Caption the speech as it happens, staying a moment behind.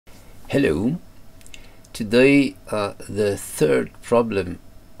Hello. Today, the third problem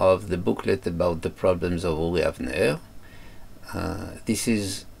of the booklet about the problems of Uri Avner. This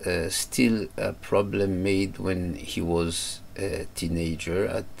is still a problem made when he was a teenager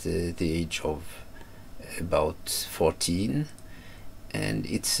at the age of about 14, and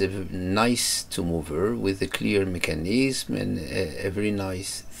it's a nice two mover with a clear mechanism and a very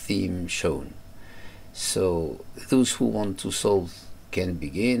nice theme shown. So those who want to solve can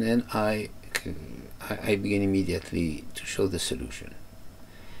begin, and I begin immediately to show the solution.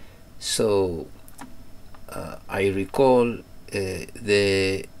 So I recall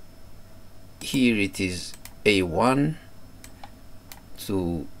here it is A1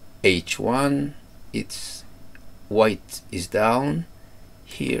 to H1, it's white is down,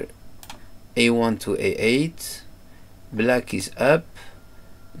 here A1 to A8, black is up,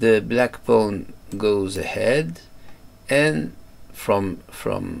 the black pawn goes ahead and from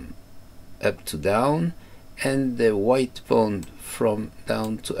up to down, and the white pawn from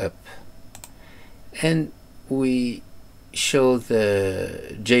down to up. And we show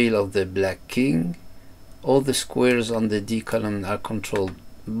the jail of the black king. All the squares on the D column are controlled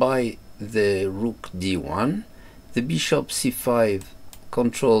by the rook D1. The bishop C5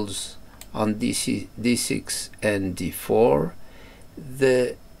 controls on D6 and D4.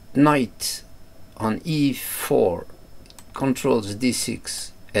 The knight on E4 controls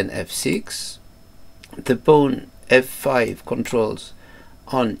D6 and F6. The pawn F5 controls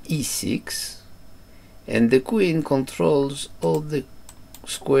on E6, and the queen controls all the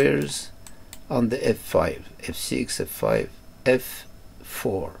squares on the F5, F6, F5,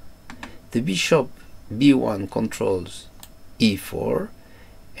 F4. The bishop B1 controls E4,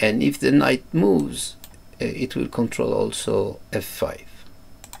 and if the knight moves, it will control also F5.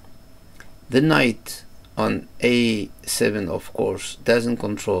 The knight on A7, of course, doesn't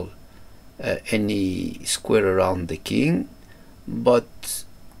control any square around the king, but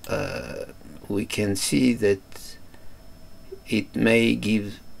we can see that it may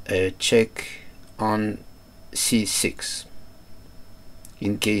give a check on C6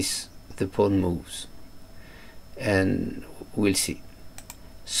 in case the pawn moves, and we'll see.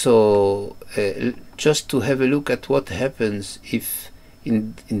 So just to have a look at what happens if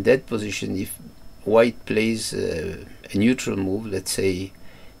in that position, if white plays a neutral move, let's say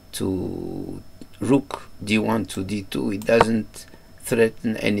to rook D1 to D2, it doesn't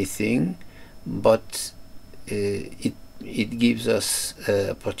threaten anything, but it gives us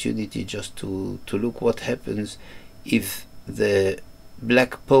opportunity just to look what happens if the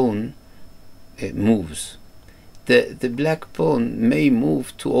black pawn moves. The black pawn may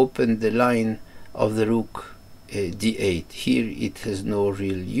move to open the line of the rook D8. Here it has no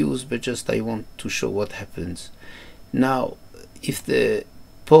real use, but just I want to show what happens. Now if the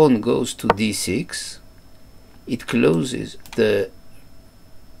pawn goes to D6, it closes the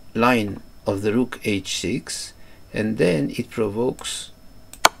line of the rook H6, and then it provokes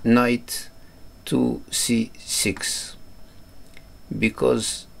knight to C6,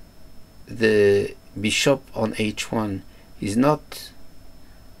 because the bishop on H1 is not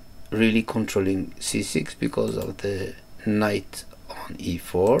really controlling C6 because of the knight on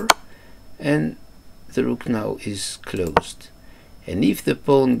E4, and the rook now is closed. And if the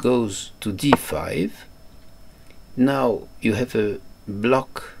pawn goes to D5, now you have a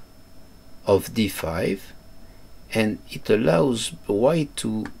block of D5, and it allows white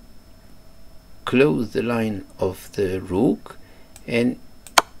to close the line of the rook, and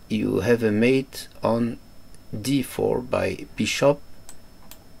you have a mate on D4 by bishop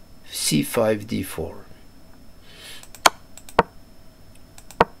C5 D4.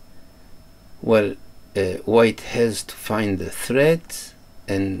 Well, white has to find the threat,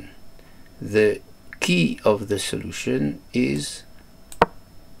 and the key of the solution is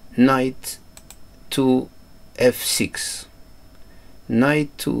knight to F6.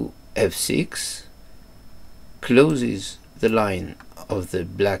 Knight to F6 closes the line of the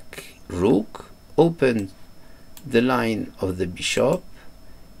black rook, opens the line of the bishop,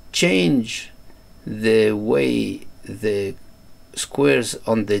 change the way the squares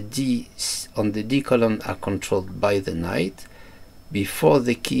on the D column are controlled by the knight. Before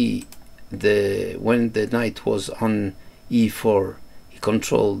the key, when the knight was on E4, he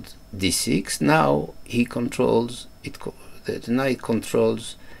controlled D6. Now he controls it. The knight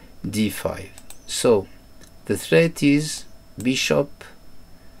controls D5. So the threat is bishop.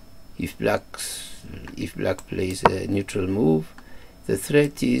 If black plays a neutral move, the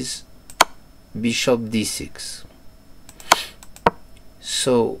threat is bishop D6.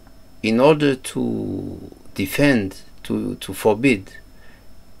 So in order to defend, to forbid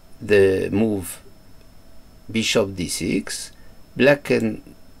the move bishop d6, black can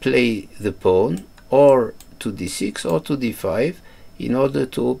play the pawn or to d6 or to d5 in order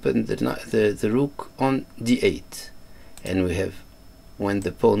to open the rook on d8. And we have, when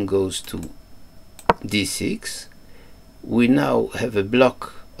the pawn goes to d6, we now have a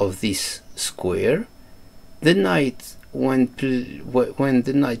block of this square. The knight, when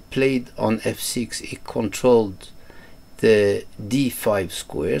the knight played on f6, it controlled the d5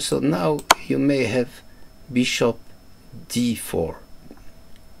 square. So now you may have bishop d4.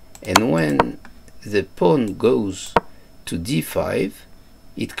 And when the pawn goes to d5,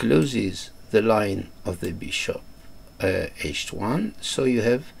 it closes the line of the bishop h1. So you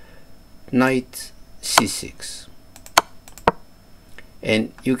have knight c6.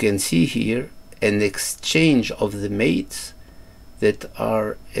 And you can see here an exchange of the mates that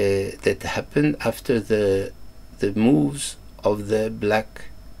are that happened after the moves of the black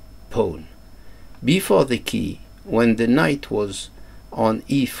pawn. Before the key, when the knight was on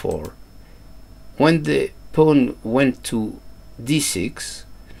e4, when the pawn went to d6,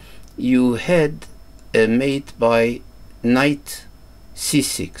 you had a mate by knight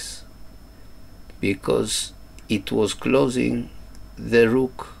c6, because it was closing the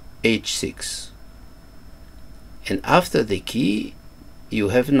rook h6. And after the key, you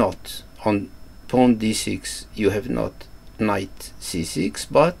have not, on pawn d6, you have not knight c6,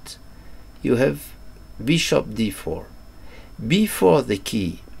 but you have bishop d4. Before the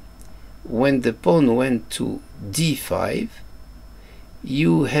key, when the pawn went to d5,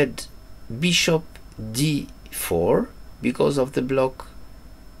 you had bishop d4 because of the block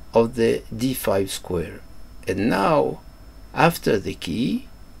of the d5 square. And now, after the key,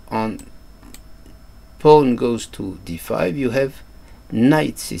 on pawn goes to d5, you have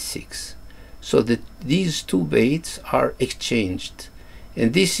knight c6. So that these two mates are exchanged,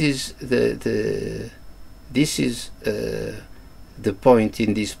 and this is the point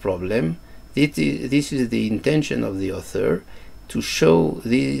in this problem. This is the intention of the author, to show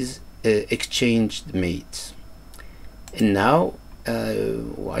these exchanged mates. And now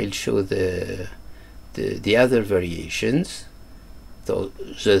I'll show the other variations. So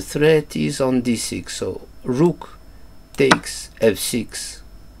the threat is on d6, so rook takes f6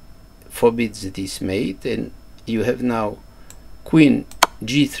 forbids this mate, and you have now queen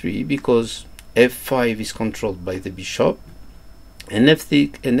g3 because f5 is controlled by the bishop, and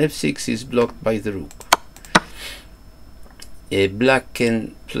f6 is blocked by the rook. Black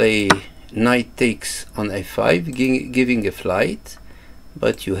can play knight takes on f5, giving a flight,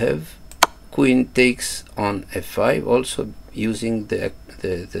 but you have queen takes on f5, also using the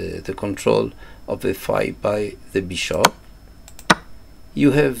control of f5 by the bishop.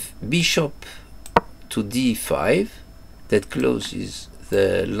 You have bishop to d5 that closes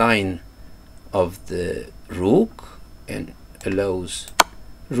the line of the rook and allows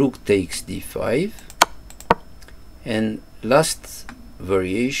rook takes d5. And last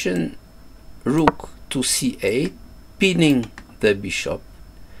variation, rook to c8, pinning the bishop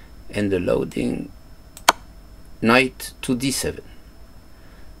and allowing knight to d7.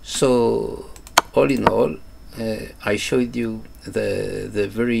 So all in all, I showed you the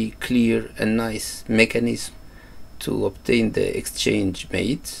very clear and nice mechanism to obtain the exchange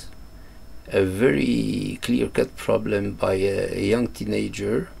mates. A very clear-cut problem by a young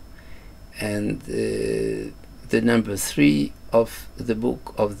teenager, and the number 3 of the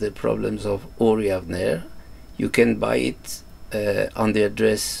book of the problems of Uri Avner. You can buy it on the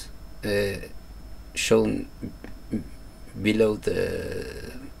address shown below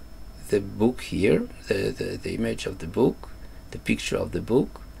the book here, the image of the book, the picture of the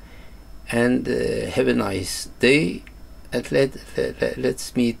book. And have a nice day, and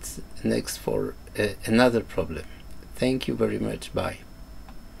let's meet next for another problem. Thank you very much. Bye.